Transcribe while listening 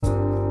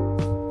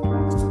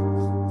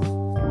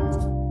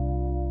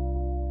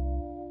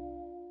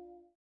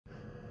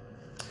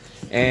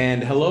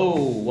And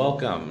hello,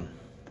 welcome.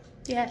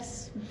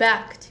 Yes,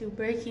 back to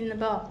Breaking the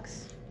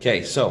Box.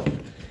 Okay, so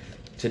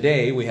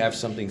today we have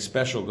something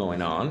special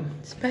going on.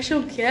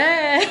 Special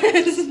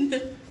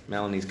guest.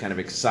 Melanie's kind of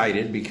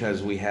excited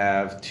because we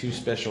have two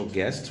special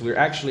guests. We're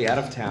actually out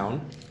of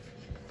town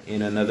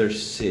in another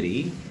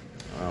city.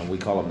 We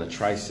call them the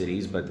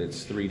Tri-Cities, but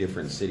it's three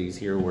different cities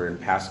here. We're in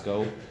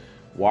Pasco,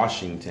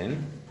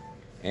 Washington.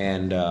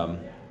 And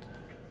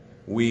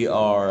we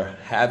are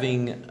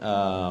having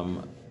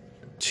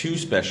two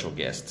special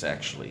guests,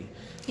 actually.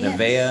 Yes.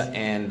 Nevaeh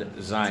and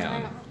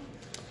Zion.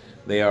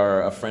 They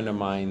are a friend of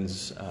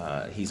mine's.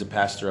 He's a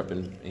pastor up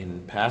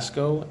in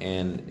Pasco,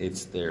 and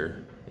it's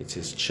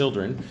his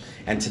children.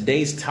 And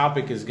today's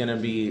topic is going to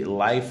be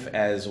life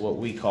as what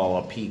we call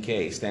a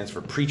PK. Stands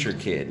for preacher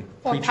kid.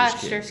 Or preacher's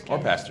pastor's kid. Or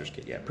pastor's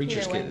kid, yeah.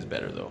 Preacher's Either way. kid is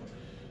better, though.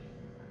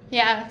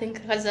 Yeah, I think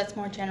because that's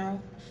more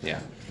general. Yeah.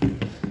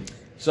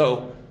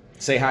 So,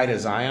 say hi to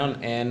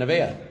Zion and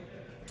Nevaeh.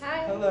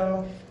 Hi.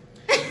 Hello.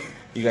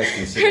 You guys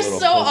can sit They're a little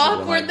so closer to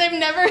the awkward. mic. They've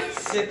never.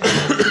 Sit.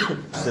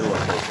 Sit a little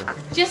closer.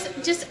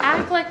 Just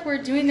act like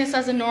we're doing this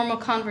as a normal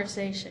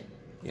conversation.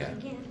 Yeah.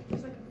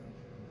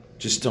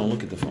 Just don't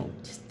look at the phone.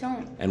 Just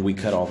don't. And we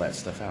cut all that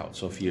stuff out.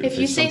 So if you If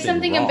you say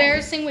something wrong,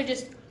 embarrassing, we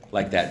just.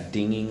 like that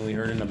dinging we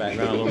heard in the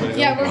background a little bit ago.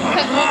 Yeah, we'll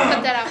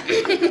cut that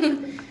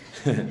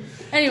out.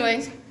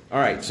 Anyways. All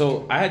right,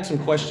 so I had some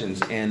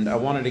questions, and I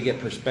wanted to get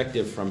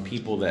perspective from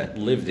people that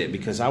lived it,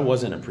 because I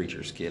wasn't a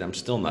preacher's kid. I'm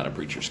still not a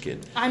preacher's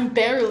kid. I'm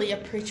barely a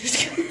preacher's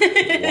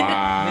kid.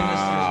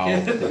 Wow.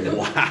 Minister's kid.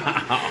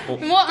 Wow.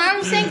 Well,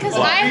 I'm saying because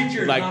I.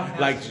 Preacher, not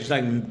Like she's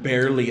like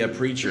barely a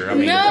preacher. I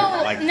mean,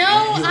 No, like, no,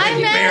 you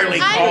I meant. barely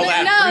call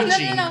that no,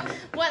 preaching. no.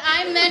 What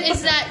I meant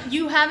is that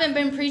you haven't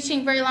been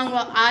preaching very long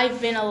while I've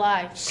been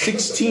alive.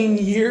 16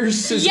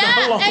 years is not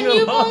Yeah, long and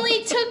you've enough.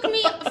 only took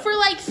me for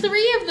like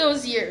 3 of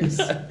those years.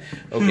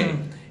 Okay.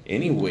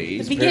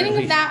 Anyways. The beginning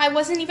apparently- of that, I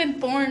wasn't even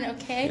born,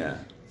 okay? Yeah.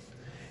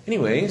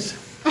 Anyways.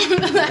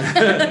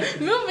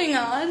 Moving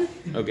on.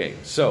 Okay,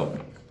 so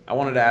I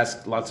wanted to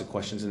ask lots of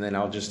questions, and then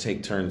I'll just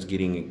take turns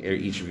getting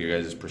each of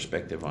your guys'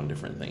 perspective on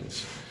different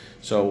things.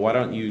 So why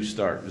don't you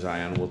start,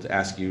 Zion? We'll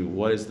ask you,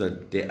 what is a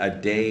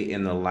day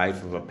in the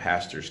life of a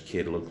pastor's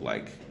kid look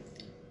like?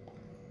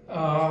 Like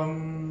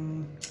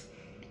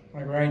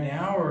right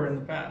now or in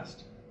the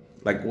past?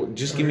 Like,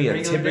 just give me a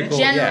Regular day? typical,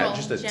 General,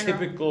 just a general.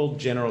 typical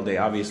general day.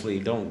 Obviously,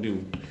 don't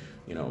do,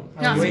 Not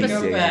I wake up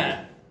specific.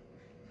 at,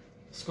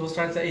 school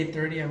starts at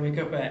 8:30. I wake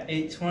up at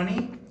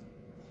 8:20.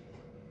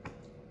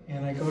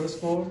 And I go to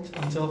school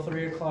until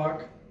 3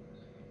 o'clock.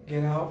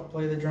 Get out,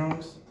 play the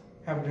drums,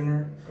 have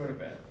dinner, go to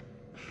bed.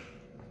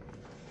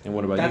 And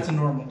what about That's a you?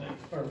 normal day.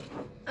 Or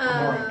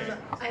a boring day.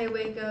 I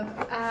wake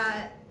up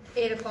at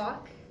 8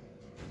 o'clock,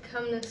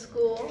 come to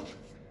school,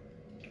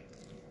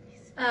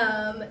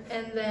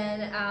 and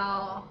then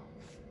I'll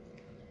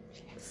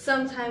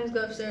sometimes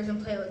go upstairs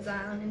and play with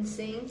Zion and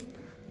sing,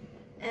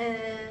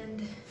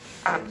 and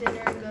have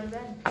dinner and go to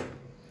bed.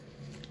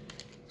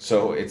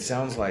 So it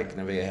sounds like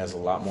Nevaeh has a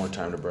lot more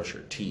time to brush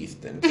her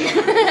teeth than.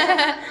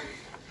 I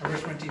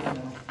brush my teeth now.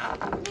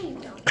 No, you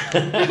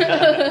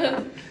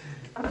don't.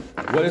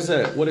 What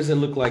does it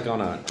look like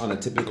on a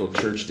typical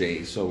church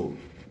day? So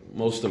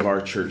most of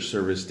our church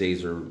service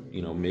days are,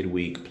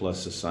 midweek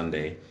plus a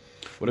Sunday.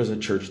 What does a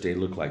church day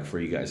look like for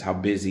you guys? How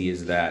busy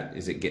is that?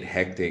 Does it get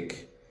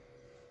hectic?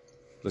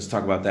 Let's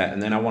talk about that.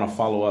 And then I want to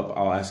follow up.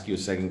 I'll ask you a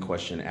second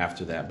question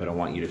after that, but I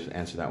want you to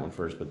answer that one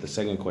first. But the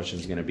second question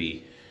is going to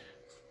be,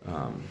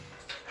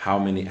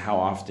 how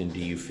often do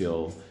you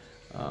feel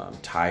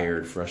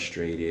tired,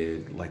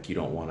 frustrated, like you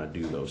don't want to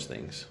do those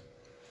things?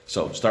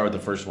 So start with the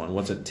first one.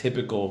 What's a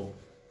typical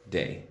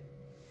day?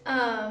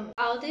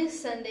 I'll do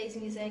Sundays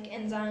music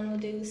and Zion will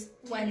do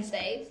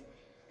Wednesdays.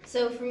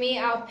 So for me,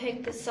 I'll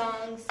pick the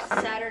songs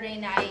Saturday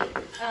night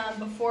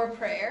before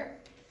prayer,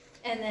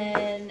 and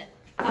then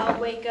I'll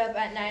wake up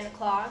at 9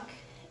 o'clock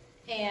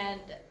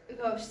and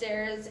go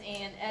upstairs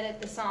and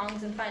edit the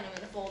songs and find them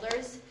in the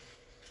folders,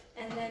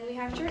 and then we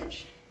have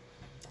church.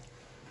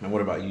 And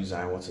what about you,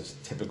 Zion? What's a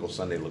typical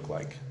Sunday look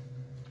like?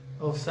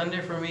 Well, Sunday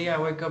for me, I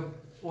wake up.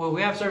 Well,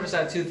 we have service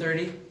at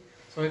 2:30,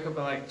 so I wake up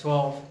at like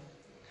 12,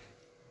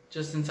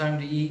 just in time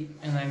to eat,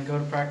 and then go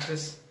to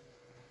practice,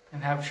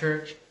 and have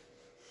church,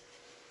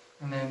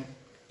 and then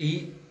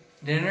eat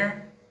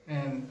dinner,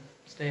 and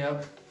stay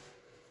up,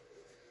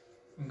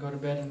 and go to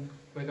bed and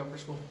wake up for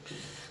school.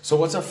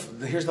 So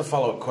here's the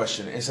follow-up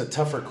question. It's a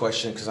tougher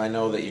question because I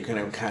know that you're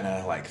kind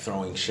of like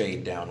throwing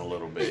shade down a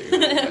little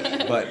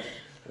bit. But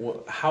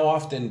how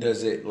often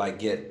does it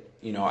get,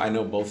 I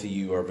know both of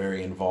you are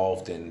very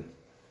involved in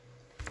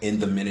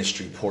the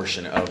ministry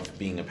portion of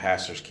being a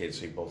pastor's kid.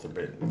 So you both have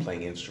been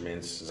playing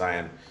instruments.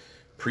 Zion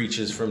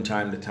preaches from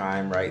time to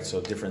time, right?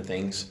 So different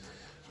things.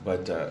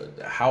 But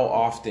how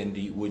often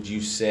would you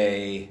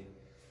say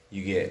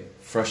you get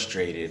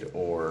frustrated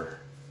or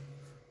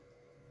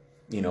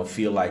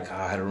feel like,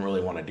 I don't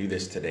really want to do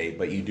this today,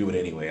 but you do it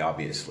anyway,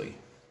 obviously?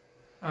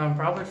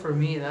 Probably for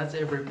me, that's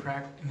every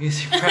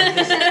music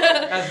practice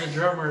as a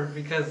drummer,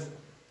 because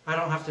I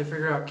don't have to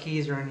figure out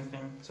keys or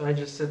anything. So I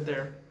just sit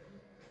there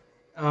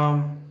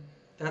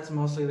That's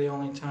mostly the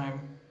only time.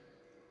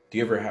 Do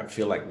you ever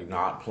feel like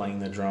not playing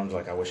the drums?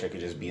 Like, I wish I could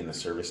just be in the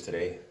service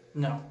today?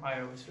 No,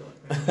 I always feel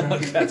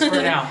like that's for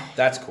now.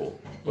 That's cool.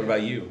 What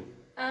about you?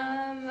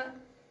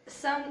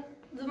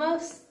 The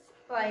most,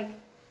 like,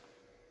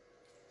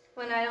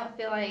 when I don't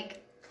feel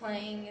like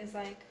playing is,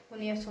 like,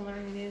 when you have to learn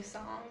a new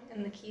song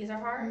and the keys are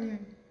hard.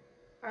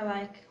 Or,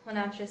 like, when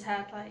I've just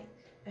had, like,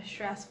 a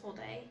stressful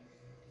day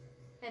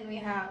and we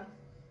have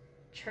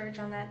church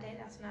on that day,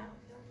 that's when I don't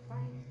feel like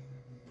playing.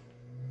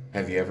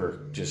 Have you ever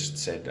just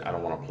said, I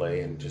don't want to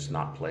play, and just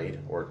not played?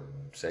 Or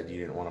said you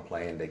didn't want to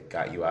play and they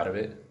got you out of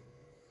it?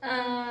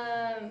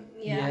 Yeah.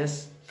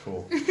 Yes.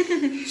 Cool.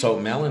 So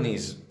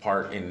Melanie's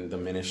part in the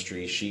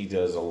ministry, she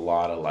does a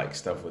lot of like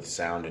stuff with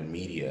sound and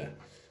media.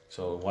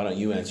 So why don't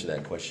you answer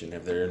that question?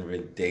 Have there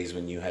been days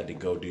when you had to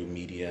go do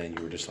media and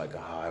you were just like,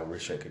 I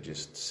wish I could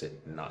just sit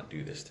and not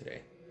do this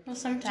today? Well,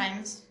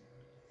 sometimes.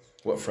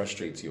 What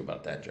frustrates you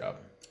about that job?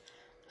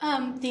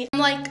 The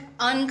like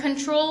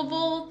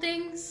uncontrollable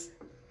things,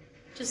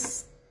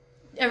 just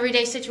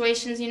everyday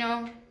situations.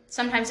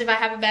 Sometimes if I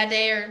have a bad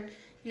day or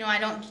I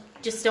don't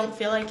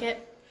feel like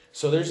it.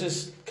 So there's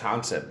this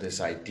concept,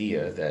 this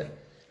idea that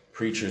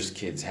preachers'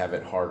 kids have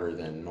it harder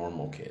than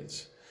normal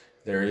kids.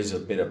 There is a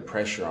bit of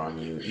pressure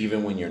on you,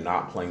 even when you're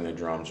not playing the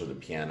drums or the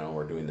piano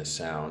or doing the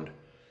sound.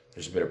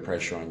 There's a bit of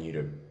pressure on you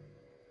to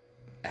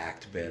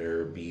act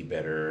better, be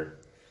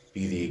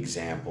the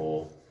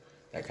example,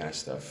 that kind of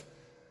stuff.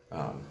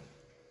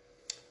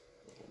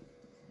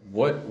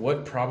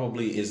 What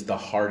probably is the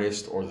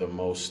hardest or the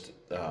most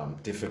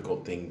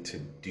difficult thing to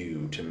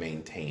do to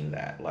maintain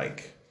that?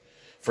 Like,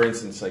 for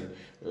instance, like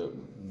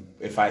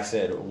if I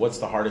said, what's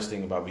the hardest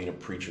thing about being a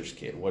preacher's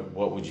kid?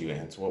 What would you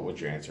answer? What would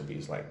your answer be?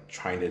 Is like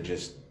trying to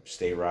just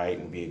stay right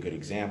and be a good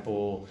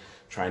example,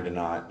 trying to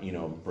not,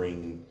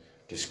 bring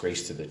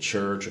disgrace to the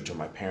church or to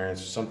my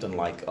parents, something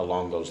like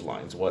along those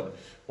lines.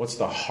 What's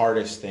the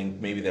hardest thing,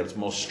 maybe that's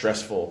most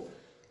stressful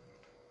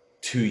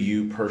to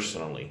you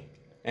personally?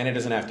 And it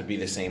doesn't have to be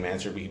the same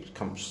answer, it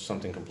becomes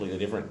something completely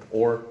different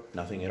or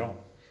nothing at all.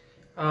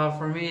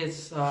 For me,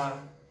 it's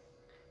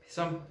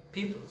some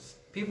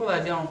people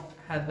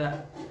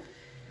that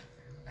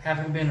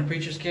haven't been a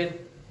preacher's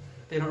kid.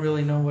 They don't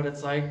really know what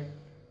it's like.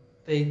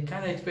 They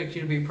kind of expect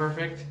you to be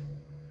perfect.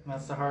 And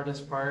that's the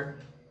hardest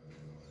part.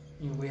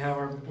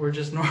 We're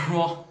just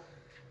normal.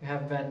 We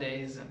have bad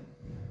days, and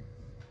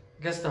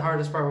I guess the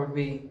hardest part would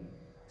be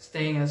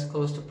staying as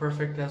close to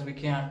perfect as we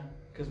can,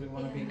 because we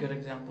want to be good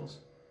examples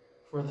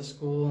for the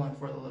school and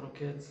for the little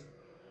kids.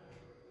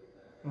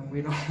 And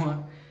we don't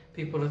want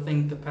people to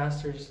think the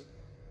pastors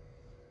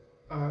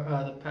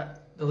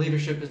the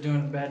leadership is doing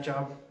a bad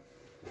job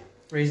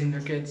raising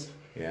their kids.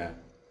 Yeah,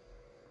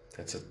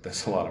 that's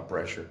a lot of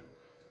pressure.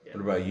 Yeah.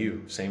 What about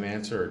you? Same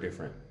answer or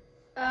different?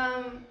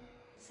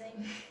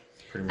 Same.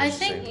 Pretty much I the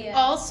think same.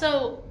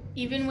 also,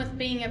 even with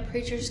being a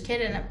preacher's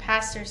kid and a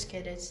pastor's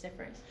kid, it's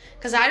different.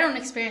 Because I don't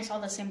experience all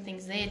the same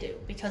things they do,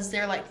 because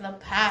they're like the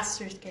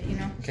pastor's kid,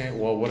 Okay,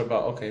 well,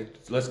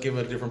 let's give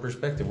a different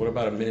perspective. What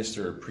about a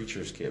minister or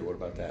preacher's kid? What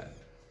about that?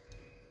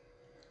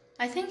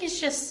 I think it's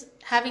just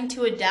having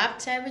to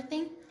adapt to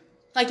everything.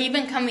 Like,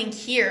 even coming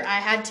here, I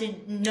had to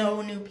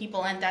know new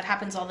people, and that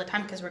happens all the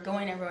time because we're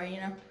going everywhere,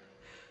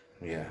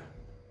 Yeah.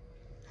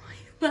 Why are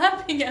you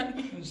laughing at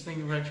me? I'm just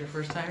thinking about your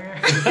first time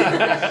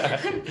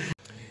here.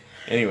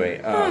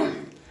 Anyway,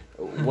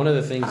 one of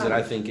the things that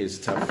I think is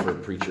tough for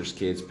preachers'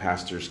 kids,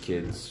 pastors'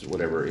 kids,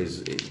 whatever,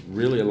 is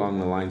really along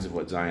the lines of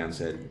what Zion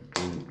said,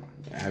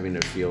 having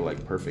to feel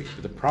like perfect.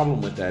 But the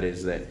problem with that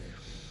is that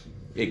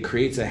it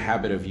creates a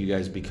habit of you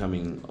guys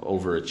becoming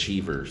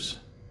overachievers.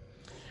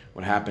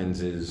 What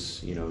happens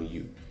is,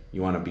 you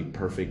want to be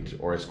perfect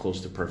or as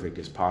close to perfect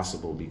as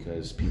possible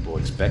because people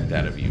expect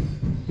that of you,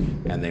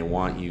 and they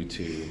want you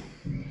to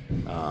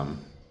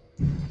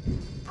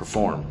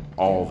perform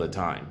all the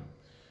time.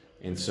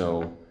 And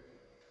so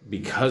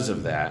because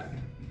of that,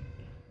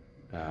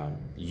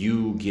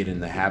 you get in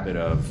the habit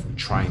of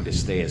trying to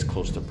stay as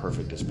close to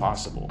perfect as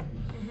possible.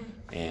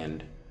 Mm-hmm.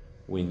 And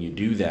when you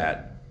do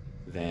that,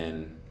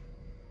 then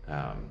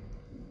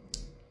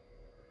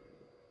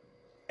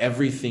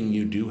everything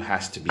you do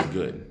has to be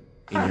good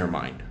in your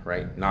mind,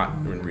 right? Not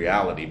in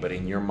reality, but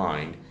in your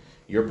mind.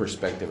 Your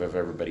perspective of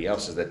everybody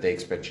else is that they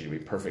expect you to be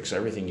perfect. So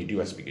everything you do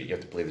has to be good. You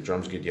have to play the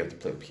drums good. You have to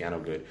play the piano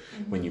good.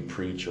 Mm-hmm. When you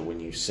preach or when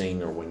you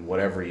sing or when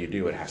whatever you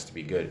do, it has to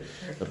be good.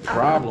 The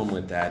problem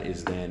with that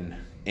is then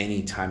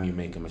anytime you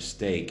make a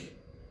mistake,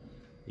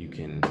 you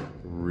can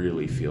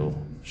really feel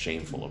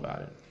shameful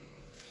about it.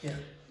 Yeah.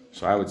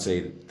 So I would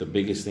say the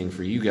biggest thing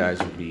for you guys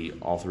would be,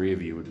 all three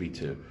of you, would be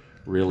to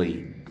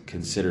really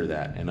consider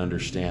that and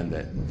understand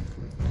that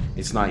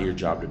it's not your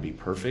job to be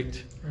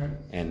perfect. Right.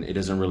 And it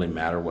doesn't really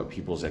matter what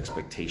people's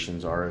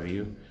expectations are of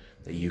you,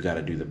 that you got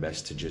to do the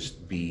best to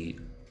just be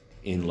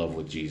in love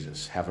with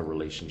Jesus, have a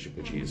relationship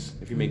with Jesus.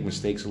 If you make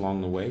mistakes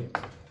along the way,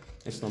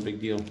 it's no big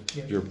deal.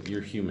 Yeah.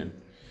 You're human.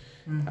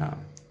 Mm-hmm.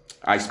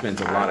 I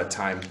spent a lot of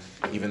time,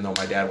 even though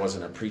my dad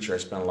wasn't a preacher, I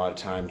spent a lot of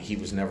time, he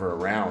was never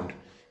around,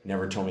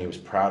 never told me he was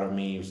proud of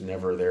me, he was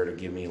never there to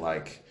give me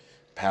like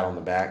pat on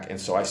the back. And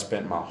so I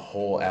spent my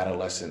whole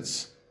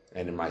adolescence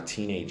and in my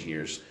teenage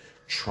years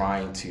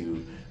trying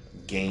to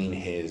gain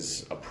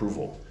his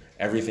approval.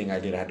 Everything I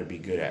did I had to be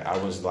good at. I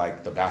was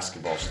like the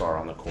basketball star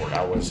on the court.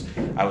 I was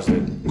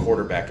the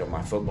quarterback of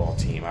my football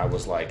team. I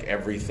was like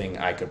everything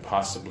I could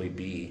possibly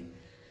be.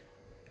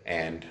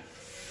 And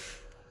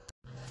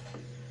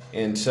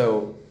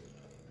so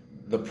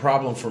the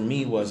problem for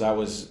me was I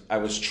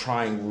was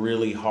trying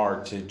really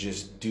hard to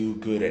just do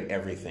good at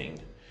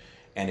everything.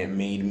 And it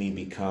made me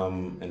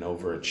become an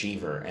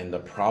overachiever. And the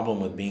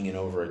problem with being an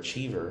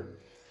overachiever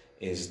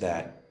is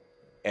that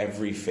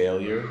every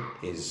failure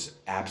is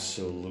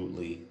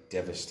absolutely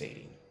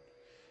devastating.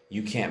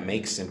 You can't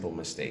make simple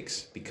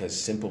mistakes because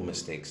simple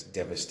mistakes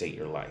devastate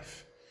your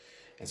life.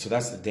 And so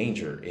that's the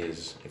danger,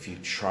 is if you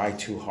try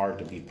too hard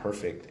to be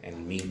perfect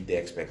and meet the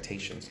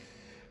expectations,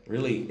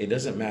 really, it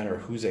doesn't matter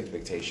whose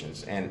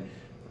expectations. And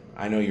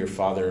I know your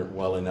father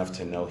well enough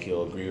to know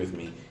he'll agree with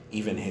me.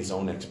 Even his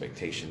own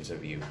expectations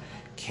of you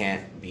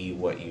can't be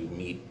what you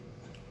meet.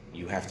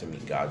 You have to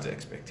meet God's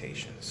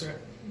expectations.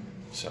 Correct.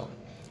 So,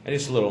 and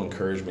just a little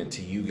encouragement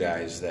to you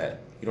guys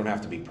that you don't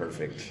have to be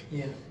perfect.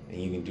 Yeah.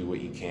 And you can do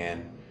what you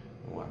can.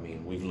 Well, I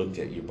mean, we've looked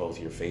at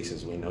both your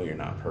faces. We know you're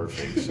not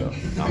perfect. So,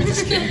 no, I'm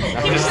just kidding.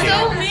 You're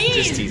so mean.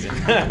 Just teasing.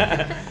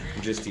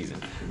 I'm just teasing.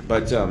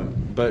 But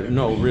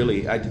no,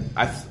 really,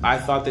 I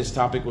thought this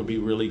topic would be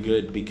really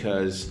good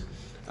because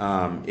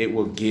it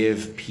will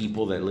give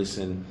people that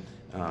listen,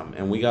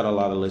 and we got a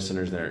lot of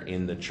listeners that are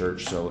in the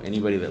church. So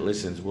anybody that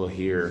listens will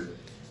hear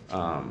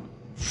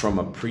from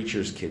a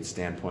preacher's kid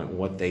standpoint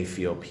what they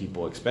feel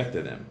people expect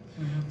of them.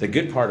 Mm-hmm. The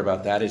good part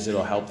about that is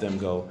it'll help them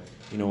go,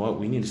 you know what,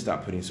 we need to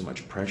stop putting so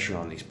much pressure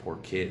on these poor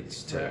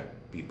kids to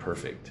be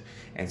perfect.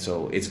 And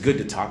so it's good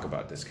to talk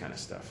about this kind of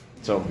stuff.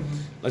 So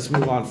let's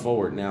move on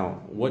forward. Now,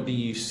 what do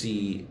you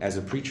see as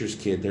a preacher's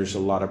kid? There's a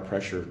lot of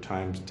pressure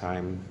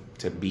time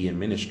to be in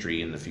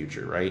ministry in the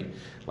future, right?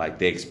 Like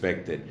they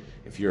expect that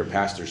if you're a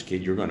pastor's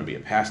kid, you're going to be a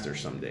pastor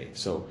someday.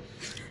 So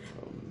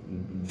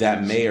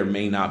that may or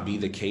may not be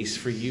the case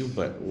for you,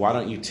 but why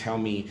don't you tell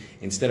me,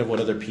 instead of what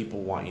other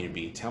people want you to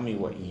be, tell me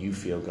what you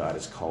feel God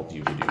has called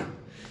you to do.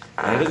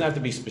 And it doesn't have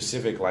to be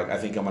specific, like I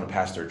think I'm going to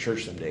pastor a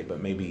church someday,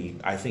 but maybe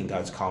I think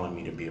God's calling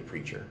me to be a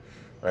preacher,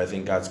 or I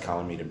think God's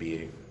calling me to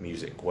be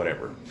music,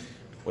 whatever.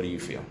 What do you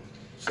feel,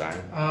 Zion?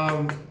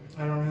 I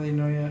don't really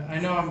know yet. I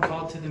know I'm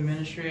called to the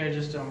ministry. I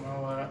just don't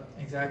know what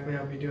exactly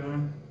I'll be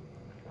doing.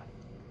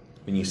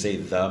 When you say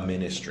the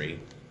ministry,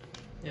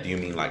 do you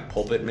mean like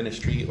pulpit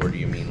ministry, or do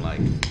you mean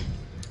like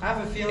I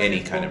have a feeling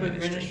any it's kind of pulpit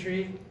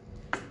ministry.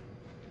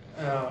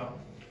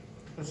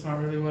 That's not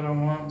really what I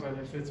want, but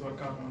if it's what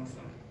God wants,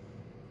 then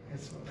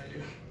it's what I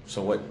do.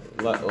 So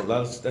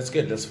that's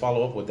good. Let's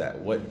follow up with that.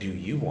 What do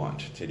you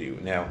want to do?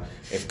 Now,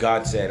 if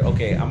God said,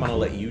 okay, I'm going to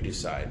let you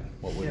decide,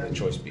 what would the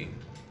choice be?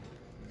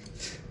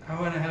 I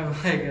want to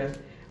have like an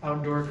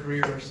outdoor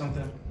career or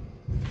something.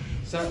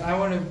 So I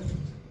want to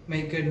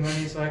make good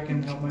money so I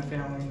can help my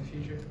family in the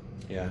future.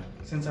 Yeah.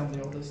 Since I'm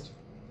the oldest.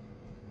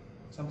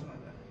 Something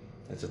like that.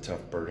 That's a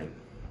tough burden.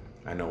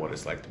 I know what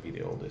it's like to be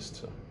the oldest.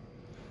 So,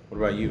 what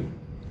about you?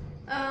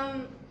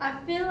 I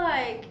feel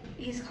like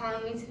he's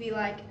calling me to be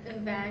like an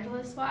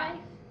evangelist wife,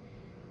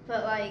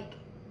 but like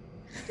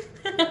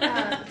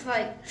to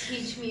like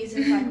teach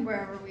music like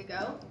wherever we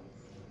go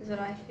is what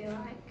I feel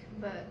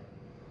like. But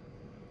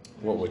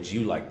what would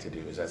you like to do?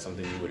 Is that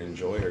something you would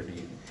enjoy, or do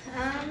you?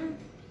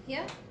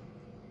 Yeah.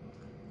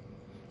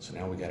 So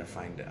now we got to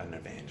find an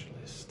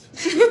evangelist.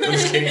 I'm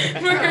just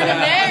kidding. We're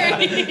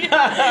married.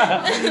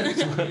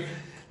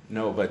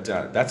 No, but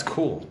that's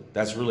cool.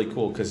 That's really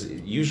cool, because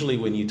usually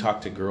when you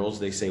talk to girls,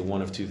 they say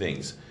one of two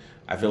things.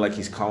 I feel like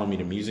he's calling me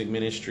to music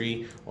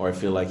ministry, or I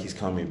feel like he's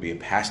calling me to be a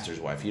pastor's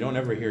wife. You don't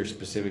ever hear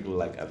specifically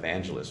like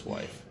evangelist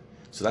wife.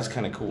 So that's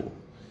kind of cool.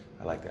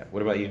 I like that.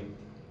 What about you?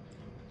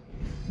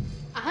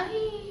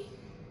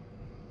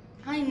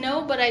 I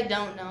know, but I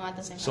don't know at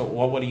the same time. So,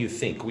 what do you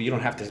think? Well, you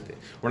don't have to.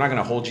 We're not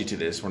going to hold you to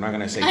this. We're not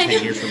going to say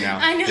 10 years from now,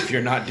 if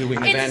you're not doing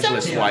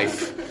evangelist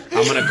wife,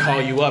 I'm going to call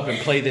you up and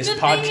play this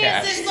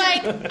podcast. The thing is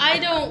like, I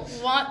don't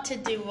want to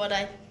do what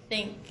I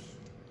think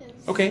is.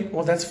 Okay,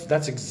 well,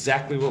 that's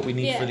exactly what we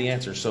need for the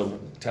answer. So,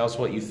 tell us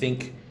what you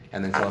think,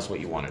 and then tell us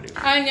what you want to do.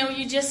 I know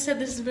you just said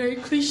this is very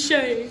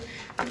cliche,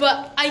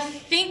 but I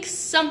think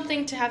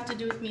something to have to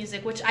do with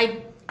music, which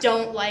I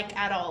don't like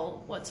at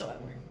all whatsoever.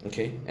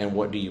 Okay, and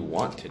what do you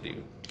want to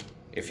do?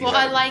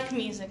 I like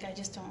music. I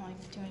just don't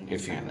like doing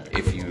it.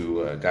 If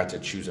you got to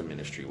choose a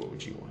ministry, what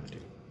would you want to do?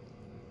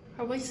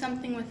 Probably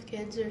something with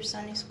kids or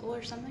Sunday school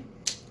or something.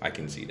 I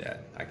can see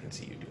that. I can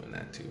see you doing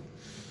that too.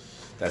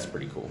 That's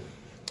pretty cool.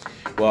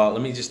 Well,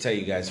 let me just tell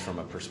you guys from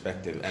a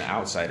perspective, an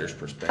outsider's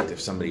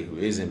perspective, somebody who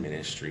is in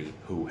ministry,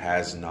 who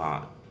has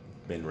not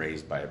been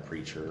raised by a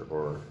preacher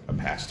or a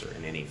pastor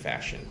in any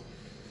fashion.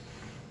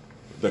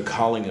 The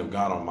calling of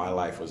God on my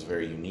life was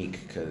very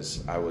unique,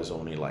 because I was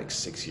only like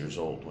 6 years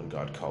old when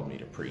God called me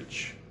to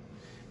preach.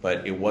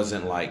 But it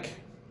wasn't like,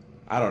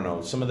 I don't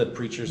know, some of the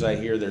preachers I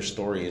hear, their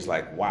story is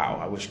like, wow,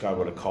 I wish God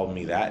would have called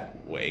me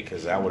that way,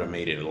 because that would have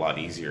made it a lot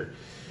easier.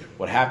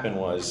 What happened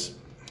was,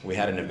 we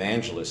had an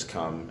evangelist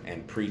come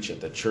and preach at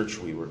the church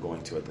we were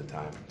going to at the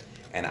time,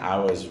 and I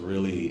was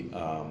really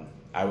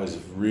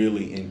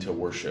into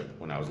worship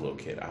when I was a little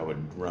kid. I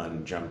would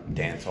run, jump,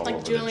 dance all Like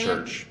over Julian? the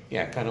church.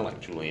 Yeah, kind of like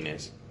Julian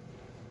is.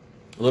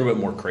 A little bit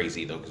more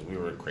crazy though, because we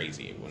were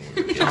crazy when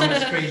we were kids.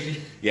 Thomas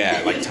crazy.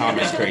 Yeah, like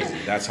Thomas crazy.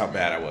 That's how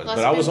bad I was. Lots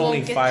But I of was people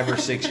only get 5 or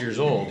that. 6 years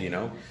old, you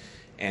know.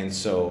 And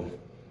so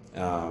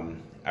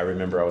I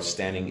remember I was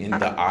standing in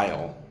the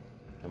aisle,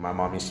 and my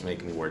mom used to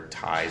make me wear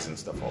ties and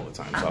stuff all the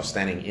time. So I was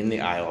standing in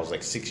the aisle. I was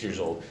like 6 years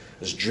old. I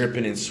was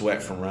dripping in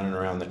sweat from running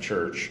around the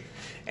church.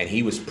 And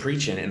he was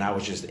preaching, and I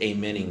was just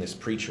amening this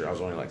preacher. I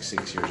was only like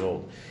 6 years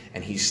old.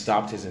 And he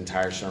stopped his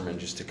entire sermon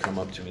just to come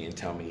up to me and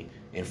tell me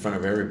in front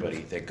of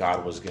everybody that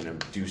God was going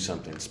to do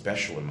something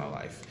special in my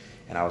life.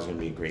 And I was going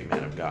to be a great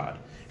man of God.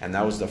 And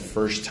that was the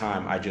first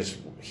time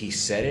he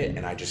said it,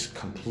 and I just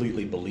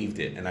completely believed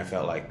it. And I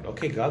felt like,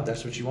 okay, God,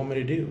 that's what you want me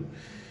to do.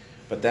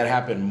 But that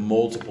happened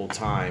multiple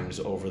times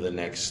over the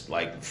next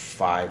like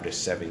 5 to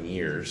 7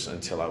 years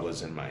until I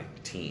was in my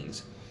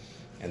teens.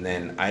 And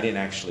then I didn't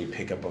actually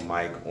pick up a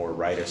mic or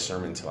write a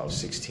sermon until I was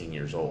 16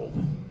 years old.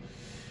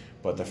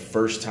 But the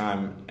first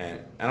time,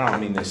 and I don't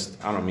mean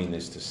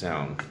this to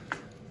sound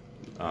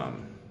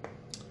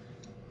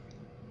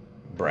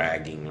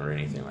bragging or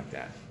anything like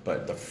that,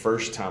 but the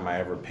first time I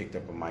ever picked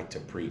up a mic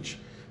to preach,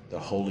 the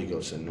Holy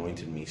Ghost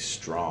anointed me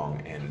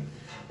strong, and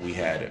we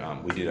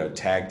did a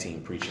tag team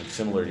preaching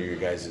similar to your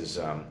guys'.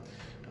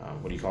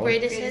 What do you call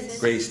Greatest it? hits.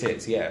 Greatest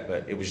hits, yeah.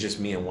 But it was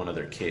just me and one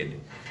other kid.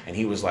 And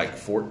he was like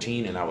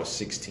 14 and I was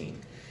 16.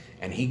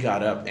 And he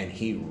got up and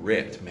he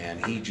ripped,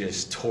 man. He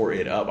just tore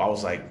it up. I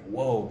was like,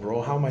 whoa,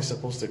 bro, how am I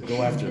supposed to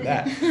go after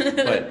that?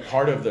 But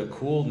part of the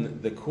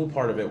cool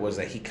part of it was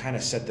that he kind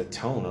of set the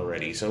tone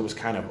already. So it was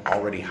kind of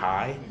already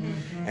high.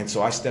 Mm-hmm. And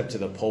so I stepped to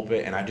the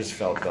pulpit and I just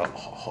felt the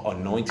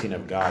anointing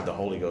of God, the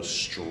Holy Ghost,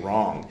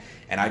 strong.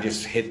 And I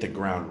just hit the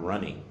ground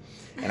running.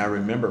 And I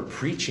remember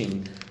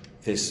preaching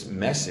this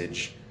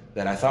message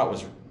that I thought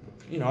was,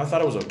 I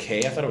thought it was okay.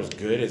 I thought it was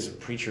good. As a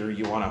preacher,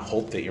 you want to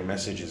hope that your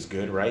message is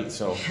good, right?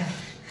 So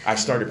I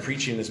started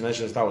preaching this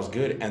message I thought was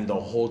good, and the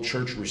whole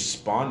church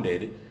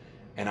responded,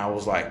 and I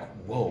was like,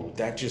 whoa,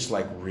 that just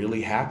like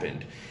really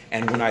happened.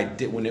 And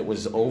when it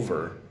was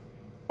over,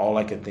 all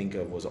I could think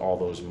of was all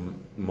those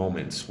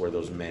moments where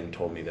those men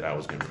told me that I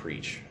was going to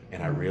preach.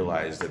 And I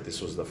realized that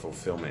this was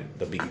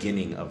the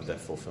beginning of the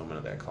fulfillment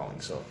of that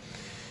calling. So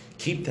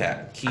keep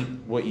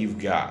what you've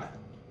got.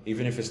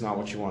 Even if it's not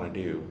what you want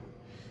to do,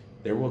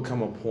 there will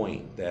come a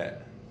point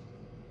that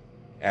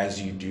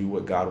as you do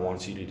what God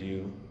wants you to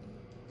do,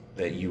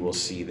 that you will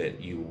see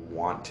that you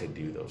want to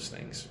do those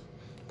things.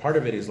 Part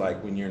of it is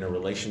like when you're in a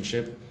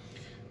relationship,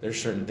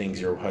 there's certain things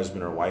your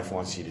husband or wife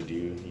wants you to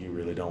do you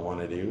really don't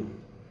want to do.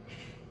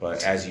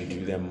 But as you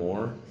do them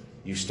more,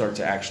 you start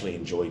to actually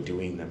enjoy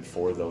doing them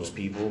for those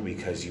people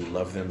because you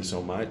love them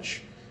so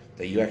much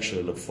that you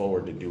actually look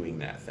forward to doing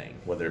that thing,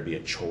 whether it be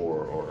a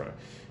chore or a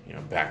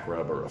back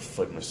rub or a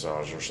foot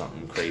massage or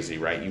something crazy,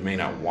 right? You may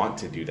not want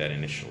to do that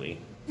initially,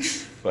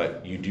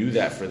 but you do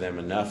that for them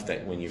enough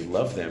that when you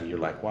love them, you're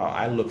like, wow,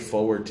 I look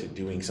forward to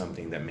doing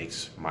something that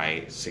makes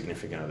my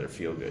significant other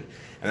feel good.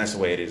 And that's the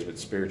way it is with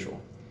spiritual.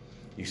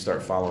 You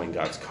start following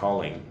God's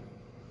calling,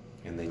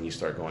 and then you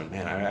start going,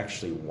 man, I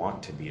actually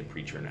want to be a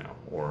preacher now,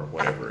 or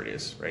whatever it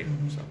is, right?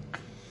 Mm-hmm.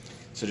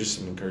 So just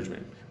some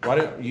encouragement. Why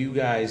don't you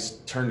guys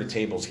turn the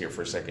tables here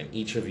for a second?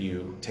 Each of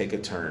you take a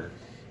turn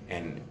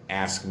and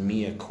ask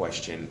me a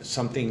question,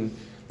 something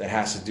that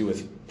has to do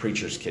with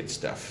preacher's kid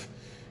stuff.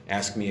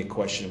 Ask me a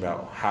question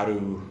about how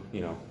to,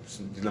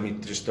 let me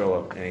just throw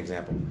up an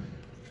example.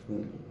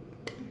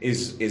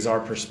 Is our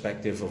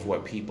perspective of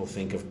what people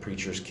think of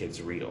preacher's kids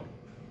real?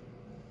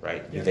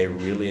 Right? Yeah. Do they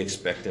really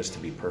expect us to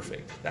be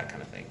perfect? That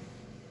kind of thing.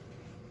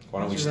 Why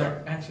don't we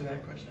start? Answer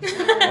that question.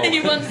 He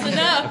wants to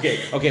know.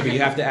 Okay, but you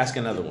have to ask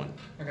another one.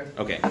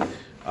 Okay.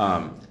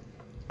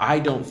 I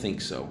don't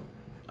think so.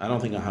 I don't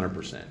think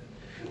 100%.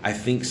 I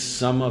think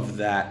some of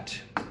that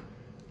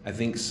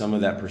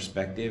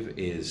perspective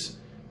is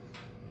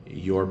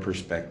your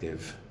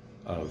perspective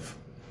of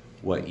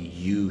what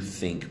you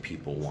think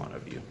people want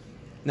of you.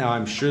 Now,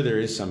 I'm sure there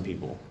is some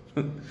people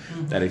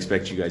that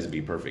expect you guys to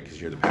be perfect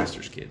because you're the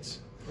pastor's kids.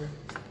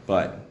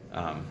 But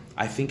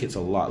I think it's a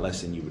lot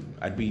less than you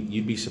would.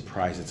 You'd be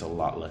surprised it's a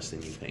lot less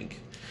than you think.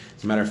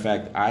 As a matter of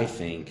fact, I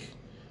think,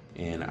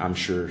 and I'm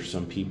sure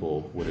some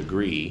people would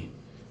agree,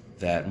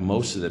 that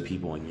most of the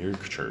people in your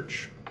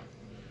church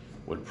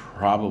would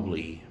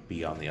probably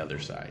be on the other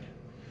side.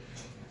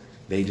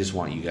 They just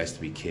want you guys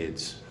to be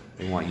kids.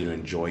 They want you to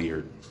enjoy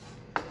your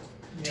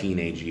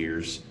teenage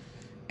years,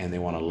 and they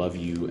want to love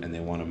you, and they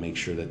want to make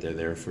sure that they're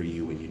there for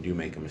you when you do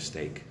make a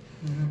mistake.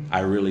 Mm-hmm. I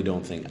really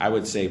don't think, I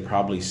would say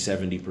probably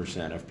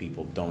 70% of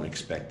people don't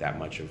expect that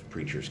much of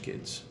preachers'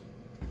 kids.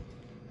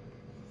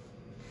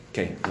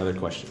 Okay, another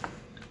question.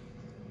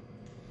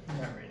 I'm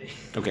not ready.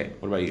 Okay,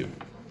 what about you?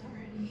 Not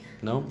ready.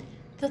 No?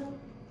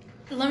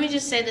 Let me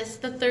just say this.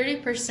 The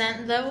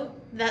 30%, though,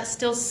 that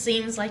still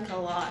seems like a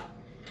lot.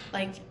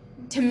 Like,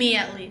 to me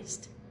at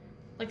least.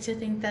 like to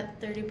think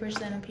that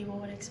 30% of people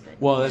would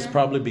expect. Well, that's you know?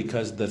 probably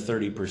because the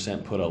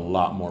 30% put a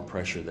lot more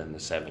pressure than the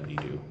 70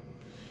 do.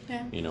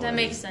 Yeah, You know that what I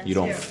makes mean? sense. You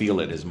don't yeah. feel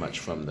it as much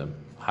from the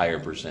higher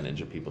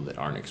percentage of people that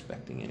aren't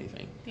expecting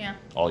anything. Yeah.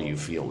 All you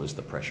feel is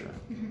the pressure.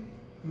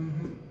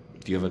 Mm-hmm.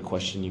 Do you have a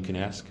question you can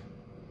ask?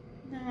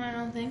 No, I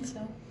don't think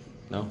so.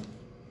 No?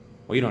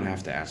 Well, you don't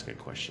have to ask a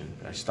question.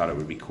 I just thought it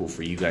would be cool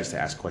for you guys to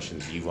ask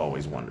questions you've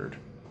always wondered.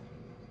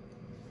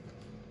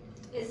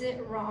 Is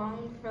it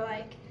wrong for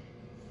like,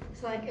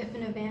 so like if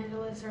an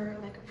evangelist or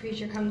like a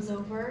preacher comes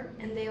over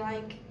and they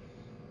like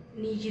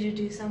need you to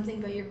do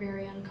something but you're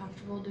very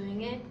uncomfortable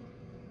doing it,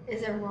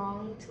 is it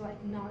wrong to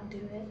like not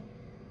do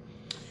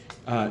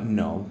it?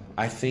 No.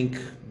 I think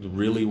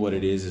really what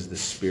it is the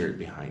spirit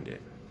behind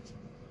it.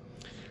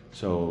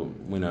 So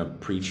when a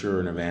preacher or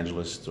an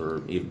evangelist or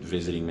a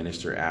visiting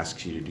minister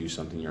asks you to do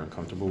something you're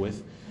uncomfortable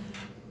with,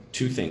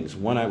 two things.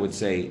 One, I would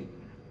say,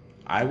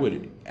 I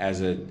would,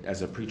 as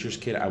a preacher's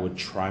kid, I would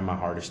try my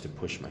hardest to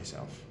push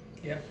myself.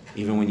 Yeah.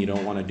 Even when you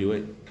don't want to do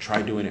it,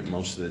 try doing it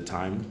most of the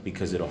time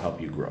because it'll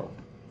help you grow.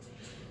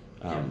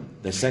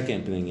 The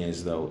second thing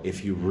is, though,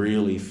 if you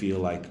really feel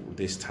like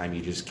this time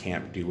you just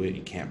can't do it,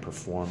 you can't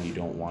perform, you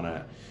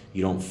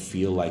don't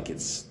feel like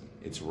it's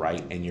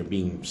right, and you're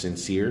being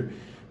sincere,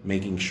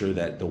 making sure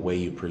that the way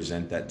you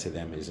present that to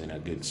them is in a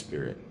good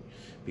spirit.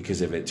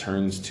 Because if it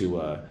turns to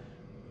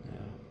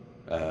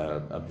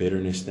a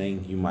bitterness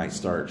thing, you might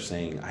start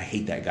saying, I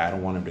hate that guy, I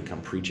don't want him to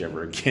come preach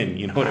ever again.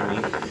 You know what I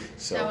mean?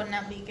 So That would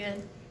not be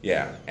good.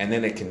 yeah, and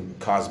then it can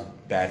cause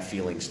bad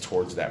feelings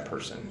towards that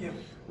person. Yeah.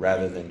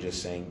 Rather than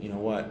just saying, you know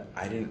what,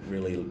 I didn't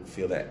really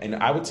feel that. And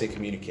I would say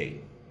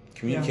communicate.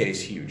 Communicate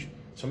is huge.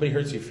 Somebody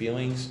hurts your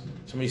feelings,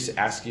 somebody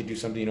asks you to do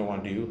something you don't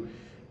want to do,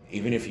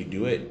 even if you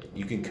do it,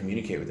 you can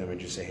communicate with them and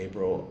just say, hey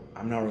bro,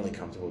 I'm not really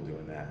comfortable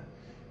doing that.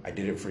 I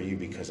did it for you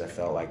because I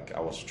felt like I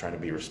was trying to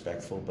be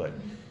respectful, but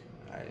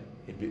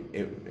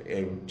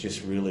it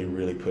just really,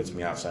 really puts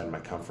me outside of my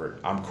comfort.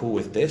 I'm cool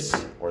with this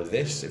or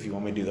this if you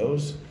want me to do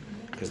those,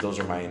 because those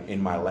are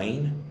in my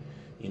lane.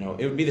 You know,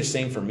 it would be the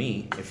same for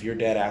me. If your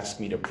dad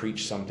asked me to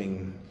preach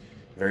something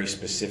very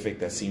specific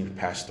that seemed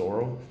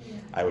pastoral,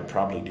 I would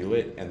probably do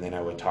it, and then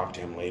I would talk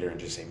to him later and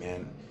just say,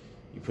 man,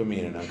 you put me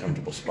in an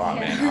uncomfortable spot,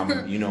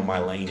 man. My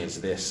lane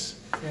is this.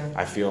 Yeah.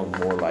 I feel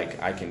more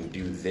like I can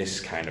do this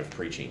kind of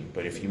preaching,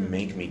 but if you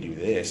make me do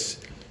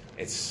this,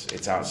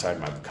 it's outside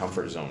my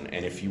comfort zone.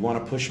 And if you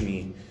want to push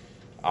me,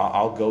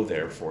 I'll go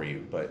there for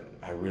you, but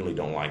I really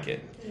don't like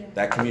it. Yeah.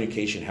 That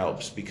communication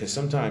helps, because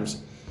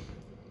sometimes,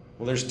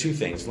 well, there's two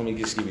things. Let me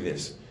just give you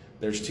this.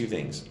 There's two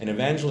things. An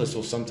evangelist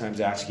will sometimes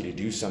ask you to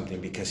do something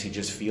because he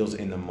just feels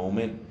in the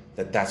moment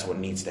that that's what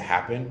needs to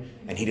happen,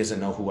 and he doesn't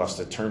know who else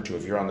to turn to.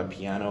 If you're on the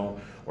piano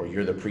or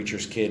you're the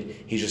preacher's kid,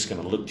 he's just going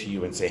to look to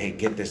you and say, hey,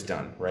 get this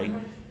done, right?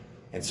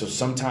 And so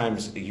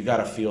sometimes you got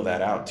to feel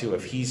that out too.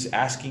 If he's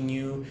asking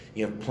you,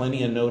 you have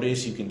plenty of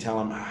notice, you can tell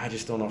him, I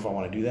just don't know if I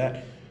want to do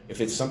that. If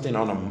it's something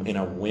in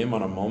a whim,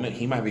 on a moment,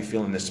 he might be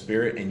feeling the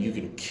spirit, and you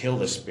can kill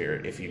the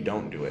spirit if you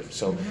don't do it.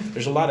 So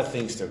there's a lot of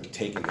things to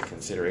take into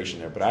consideration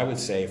there. But I would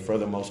say, for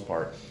the most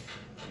part,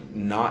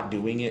 not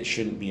doing it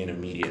shouldn't be an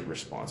immediate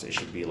response. It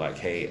should be like,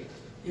 hey,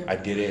 I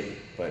did it,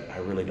 but I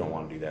really don't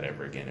want to do that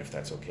ever again, if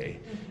that's okay.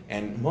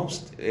 And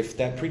if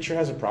that preacher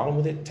has a problem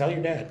with it, tell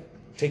your dad.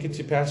 Take it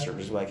to pastor.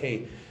 Just like,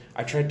 hey,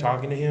 I tried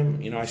talking to him.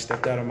 I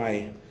stepped out of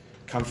my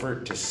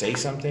comfort to say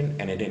something,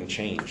 and it didn't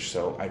change.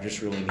 So I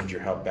just really need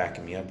your help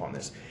backing me up on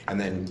this. And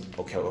then,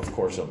 okay, of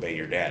course, obey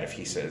your dad. If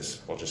he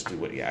says, well, just do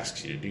what he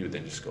asks you to do,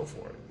 then just go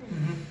for it.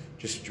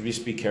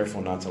 Just be careful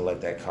not to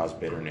let that cause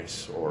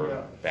bitterness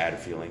or bad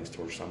feelings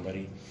towards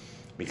somebody,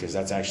 because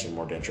that's actually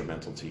more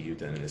detrimental to you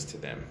than it is to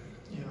them.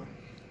 Yeah.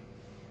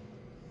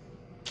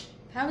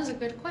 That was a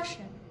good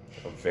question.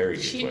 A very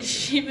good question.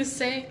 She was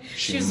saying,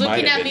 She she was might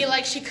looking have at me been-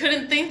 like she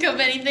couldn't think of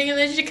anything, and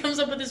then she comes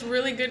up with this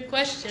really good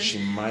question. She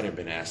might have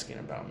been asking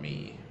about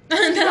me.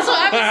 That's what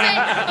I was saying.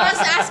 I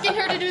was asking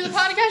her to do the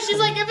podcast. She's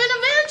like, if an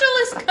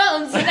evangelist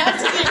comes and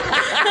asks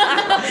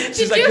me,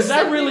 She's like, because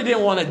I really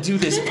didn't want to do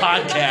this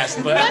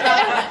podcast, but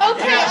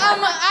okay,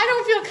 I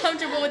don't feel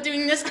comfortable with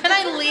doing this. Can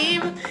I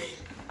leave?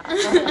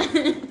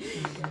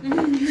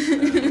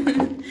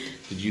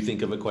 Did you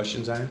think of a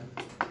question, Zion?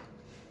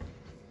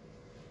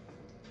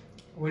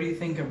 What do you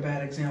think a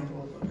bad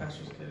example of a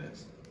pastor's kid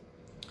is?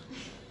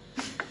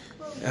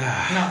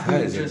 Not That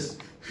who, is just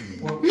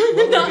what would be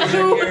their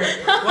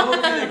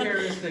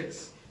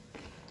characteristics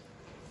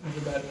of a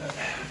bad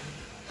pastor?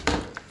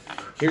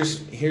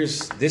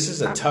 This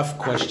is a tough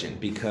question,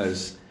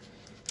 because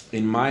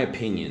in my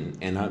opinion,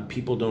 and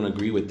people don't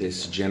agree with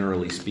this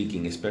generally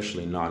speaking,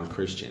 especially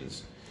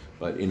non-Christians,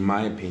 but in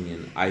my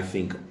opinion, I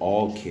think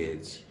all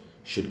kids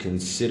should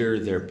consider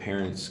their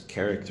parents'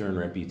 character and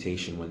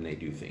reputation when they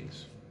do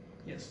things.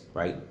 Yes.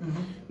 Right?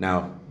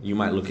 Now, you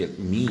might look at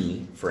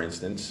me, for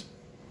instance.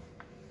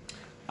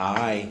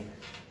 I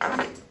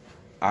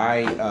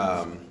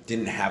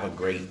didn't have a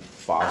great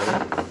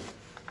father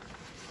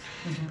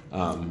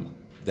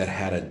that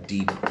had a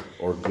deep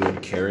or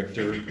good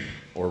character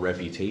or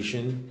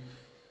reputation.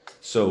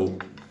 So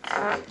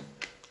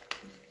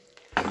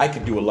I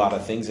could do a lot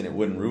of things and it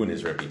wouldn't ruin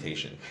his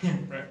reputation.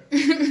 Right.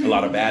 A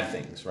lot of bad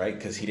things, right?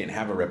 Because he didn't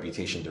have a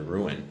reputation to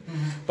ruin.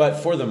 But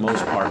for the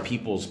most part,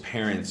 people's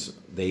parents,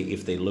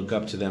 if they look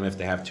up to them, if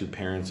they have two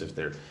parents, if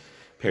their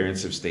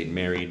parents have stayed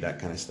married, that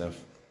kind of stuff,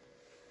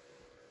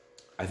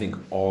 I think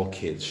all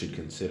kids should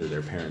consider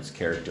their parents'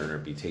 character and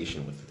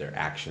reputation with their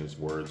actions,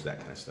 words, that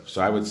kind of stuff.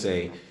 So I would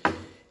say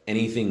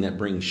anything that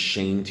brings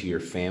shame to your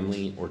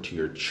family or to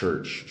your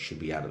church should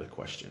be out of the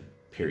question,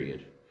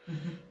 period.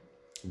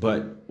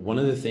 But one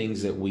of the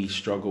things that we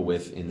struggle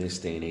with in this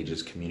day and age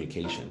is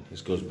communication.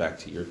 This goes back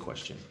to your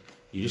question.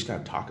 You just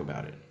got to talk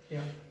about it. Yeah.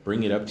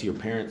 Bring it up to your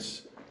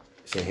parents.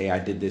 Say, hey, I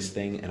did this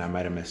thing and I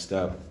might have messed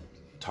up.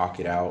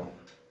 Talk it out.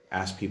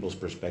 Ask people's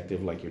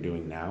perspective like you're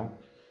doing now.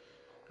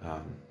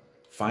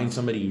 Find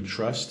somebody you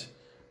trust,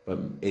 but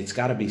it's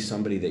got to be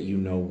somebody that you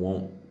know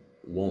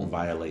won't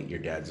violate your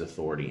dad's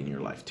authority in your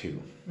life too.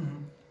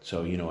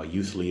 So, you know, a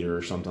youth leader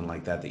or something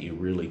like that you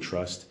really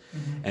trust,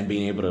 and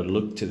being able to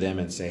look to them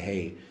and say,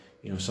 hey,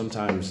 you know,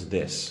 sometimes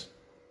this,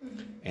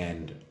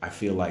 and I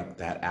feel like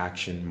that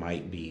action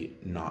might be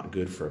not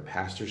good for a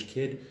pastor's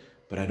kid,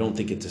 but I don't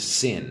think it's a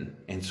sin.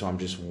 And so I'm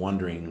just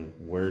wondering,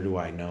 what do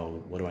I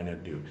know to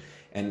do?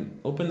 And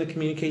open the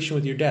communication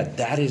with your dad.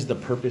 That is the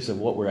purpose of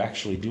what we're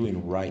actually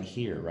doing right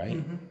here,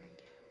 right?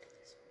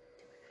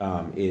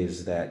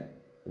 Is that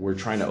we're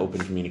trying to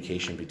open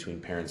communication between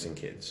parents and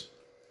kids.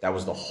 That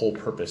was the whole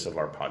purpose of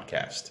our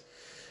podcast.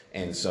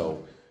 And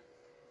so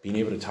being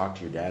able to talk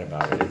to your dad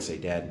about it and say,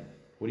 Dad,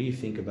 what do you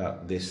think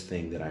about this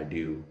thing that I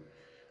do?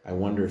 I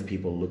wonder if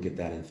people look at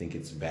that and think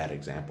it's a bad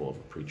example of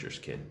a preacher's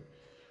kid,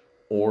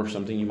 or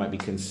something you might be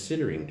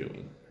considering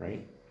doing,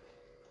 right?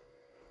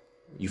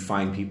 You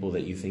find people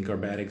that you think are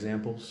bad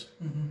examples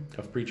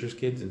of preacher's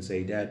kids and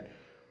say, Dad,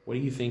 what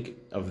do you think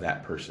of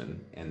that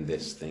person and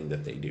this thing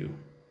that they do?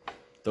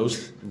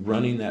 Those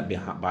running that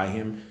by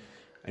him,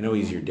 I know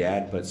he's your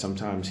dad, but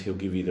sometimes he'll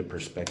give you the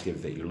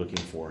perspective that you're looking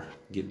for.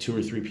 Get 2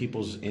 or 3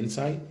 people's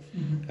insight,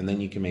 and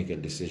then you can make a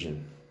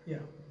decision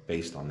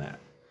based on that.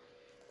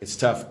 It's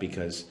tough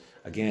because,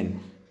 again,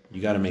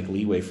 you got to make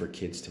leeway for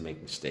kids to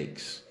make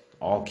mistakes.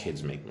 All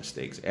kids make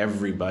mistakes.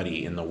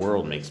 Everybody in the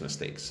world makes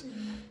mistakes.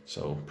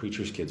 So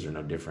preacher's kids are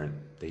no different.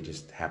 They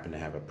just happen to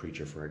have a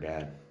preacher for a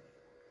dad.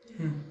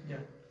 Yeah.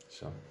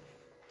 So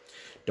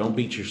don't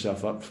beat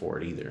yourself up for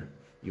it either.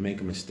 You make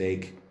a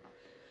mistake.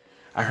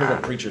 I heard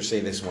a preacher say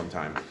this one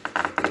time,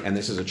 and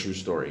this is a true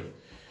story.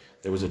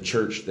 There was a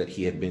church that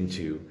he had been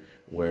to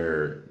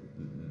where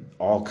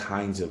all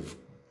kinds of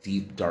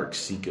deep, dark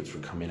secrets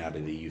were coming out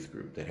of the youth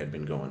group that had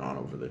been going on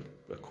over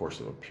the course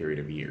of a period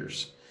of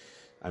years.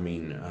 I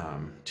mean,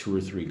 2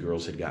 or 3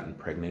 girls had gotten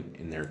pregnant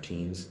in their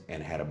teens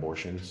and had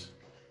abortions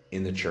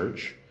in the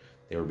church.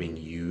 They were being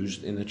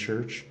used in the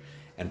church.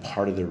 And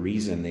part of the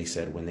reason, they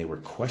said, when they were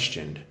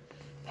questioned,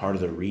 part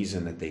of the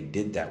reason that they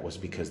did that was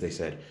because they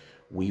said,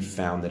 we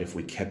found that if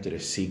we kept it a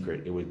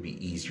secret, it would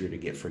be easier to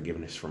get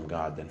forgiveness from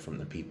God than from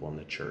the people in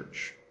the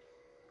church.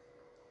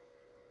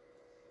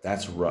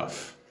 That's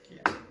rough.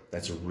 Yeah.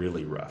 That's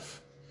really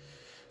rough.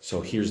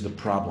 So here's the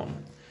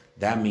problem.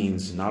 That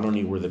means not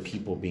only were the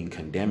people being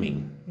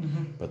condemning,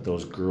 but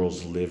those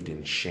girls lived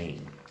in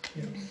shame.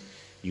 Yeah.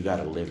 You got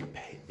to live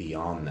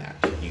beyond that.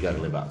 You got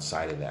to live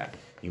outside of that.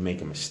 You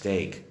make a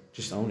mistake,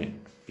 just own it.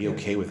 Be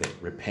okay with it.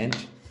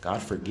 Repent.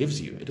 God forgives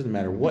you. It doesn't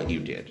matter what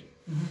you did.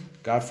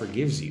 God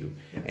forgives you,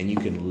 and you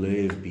can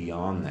live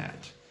beyond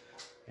that.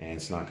 And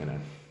it's not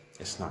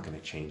gonna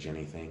change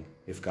anything.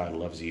 If God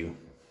loves you,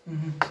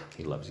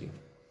 He loves you.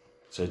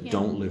 So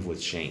don't live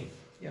with shame.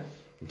 Yeah.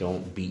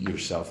 Don't beat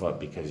yourself up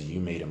because you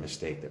made a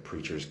mistake that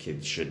preachers'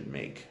 kids shouldn't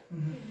make.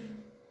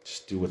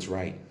 Just do what's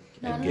right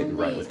and Not get only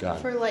right with God.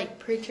 for like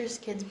preachers'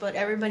 kids, but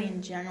everybody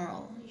in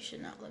general. You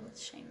should not live with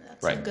shame.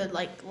 That's Right. a good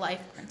like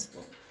life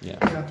principle Yeah.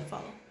 Yeah. to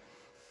follow.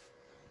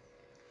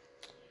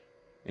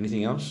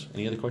 Anything else?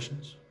 Any other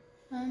questions?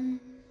 I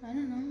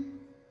don't know.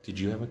 Did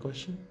you have a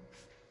question?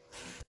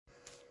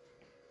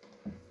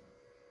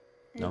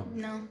 No?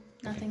 No,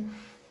 nothing.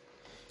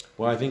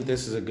 Well, I think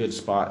this is a good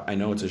spot. I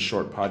know it's a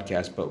short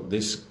podcast, but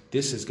this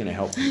is going to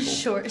help people.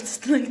 Short.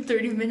 It's like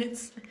 30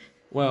 minutes.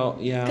 Well,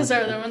 yeah. Because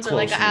our other ones are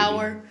like close, an maybe.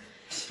 hour.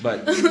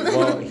 But,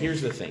 well,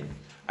 here's the thing.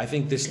 I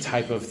think this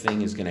type of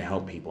thing is going to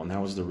help people. And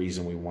that was the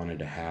reason we wanted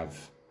to have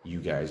you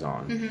guys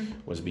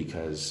on, was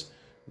because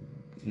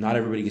not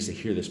everybody gets to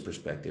hear this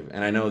perspective.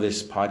 And I know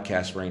this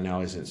podcast right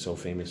now isn't so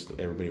famous that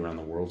everybody around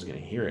the world is going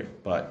to hear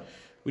it. But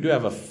we do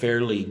have a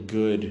fairly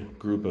good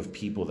group of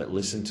people that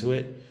listen to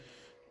it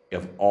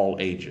of all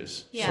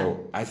ages. Yeah.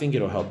 So I think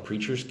it'll help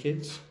preachers'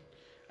 kids.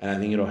 And I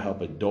think it'll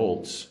help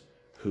adults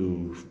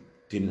who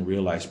didn't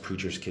realize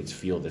preachers' kids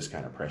feel this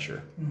kind of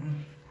pressure.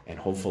 And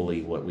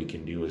hopefully what we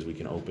can do is we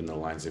can open the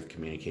lines of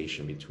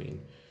communication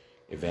between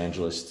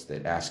evangelists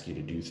that ask you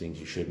to do things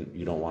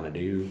you don't want to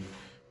do,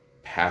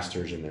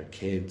 pastors and their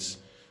kids,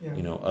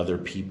 other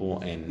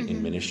people and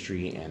in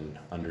ministry, and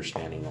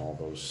understanding all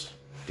those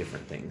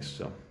different things.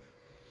 So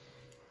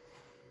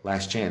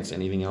last chance,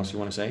 anything else you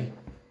want to say?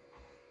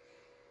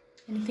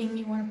 Anything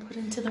you want to put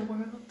into the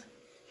world?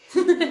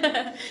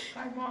 Hi,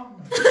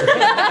 Mom.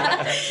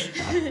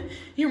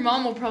 Your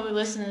mom will probably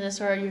listen to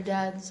this, or your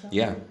dad. So.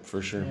 Yeah,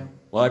 for sure. Yeah.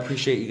 Well, I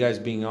appreciate you guys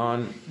being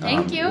on.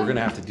 Thank you. We're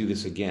gonna have to do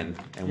this again,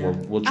 and Yeah.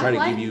 we'll try I to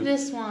like give you.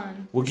 this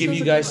one. We'll This give was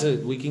you a guys good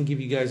one. we can give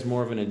you guys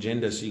more of an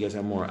agenda, so you guys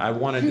have more. I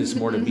wanted this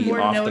more to be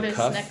More off the notice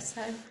cuff next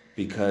time.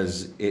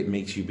 because it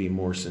makes you be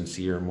more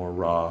sincere, more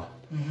raw.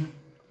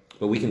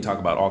 But we can talk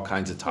about all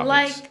kinds of topics.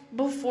 Like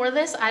before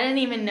this, I didn't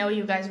even know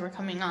you guys were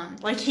coming on.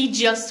 Like he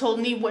just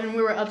told me when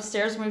we were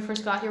upstairs when we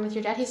first got here with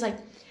your dad.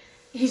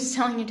 He's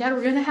telling your dad,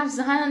 we're gonna have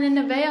Zion and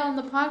Nevaeh on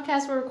the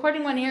podcast. We're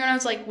recording one here, and I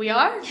was like, we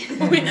are?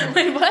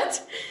 Wait,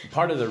 what?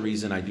 Part of the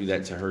reason I do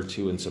that to her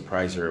too and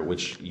surprise her,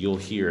 which you'll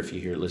hear if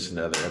you listen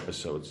to other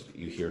episodes,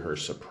 you hear her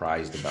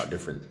surprised about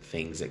different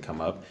things that come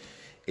up,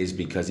 is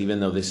because even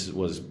though this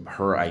was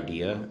her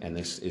idea and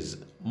this is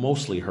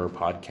mostly her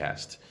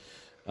podcast,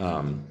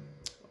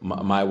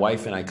 my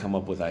wife and I come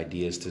up with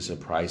ideas to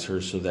surprise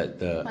her so that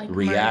the Like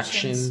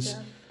reactions, merch and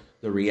stuff.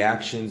 the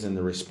reactions and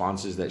the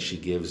responses that she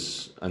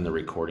gives on the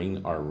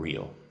recording are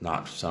real,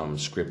 not some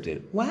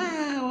scripted.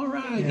 Wow, all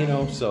right, you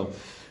know. So,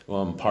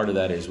 part of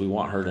that is we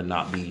want her to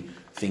not be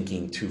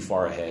thinking too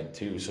far ahead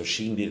too. So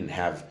she didn't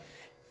have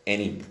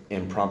any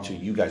impromptu.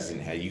 You guys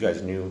didn't have. You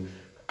guys knew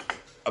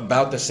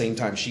about the same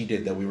time she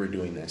did that we were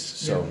doing this.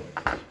 So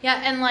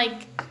Yeah, and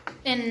like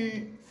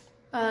in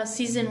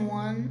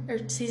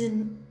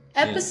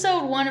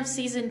episode 1 of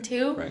season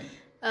 2, right.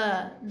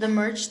 the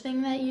merch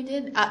thing that you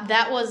did,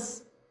 that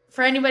was,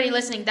 for anybody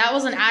listening, that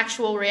was an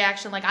actual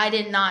reaction. Like I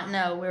did not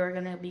know we were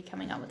gonna be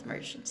coming out with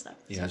merch and stuff.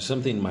 Yeah,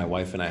 something my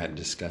wife and I had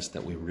discussed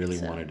that we really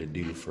So. wanted to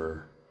do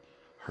for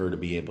her to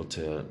be able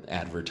to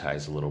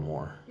advertise a little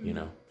more, you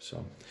know.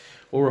 So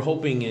what we're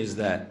hoping is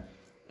that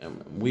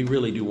we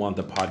really do want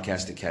the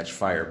podcast to catch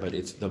fire, but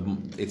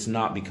it's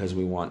not because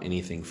we want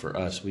anything for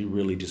us. We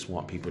really just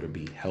want people to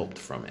be helped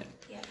from it.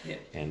 Yeah.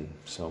 And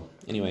so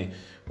anyway,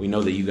 we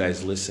know that you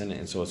guys listen,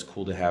 and so it's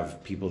cool to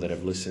have people that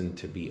have listened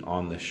to be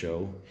on the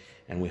show,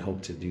 and we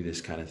hope to do this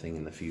kind of thing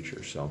in the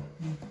future. So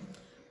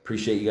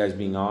appreciate you guys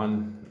being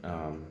on,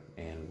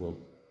 and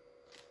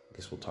I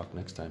guess we'll talk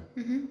next time.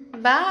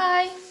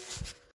 Bye.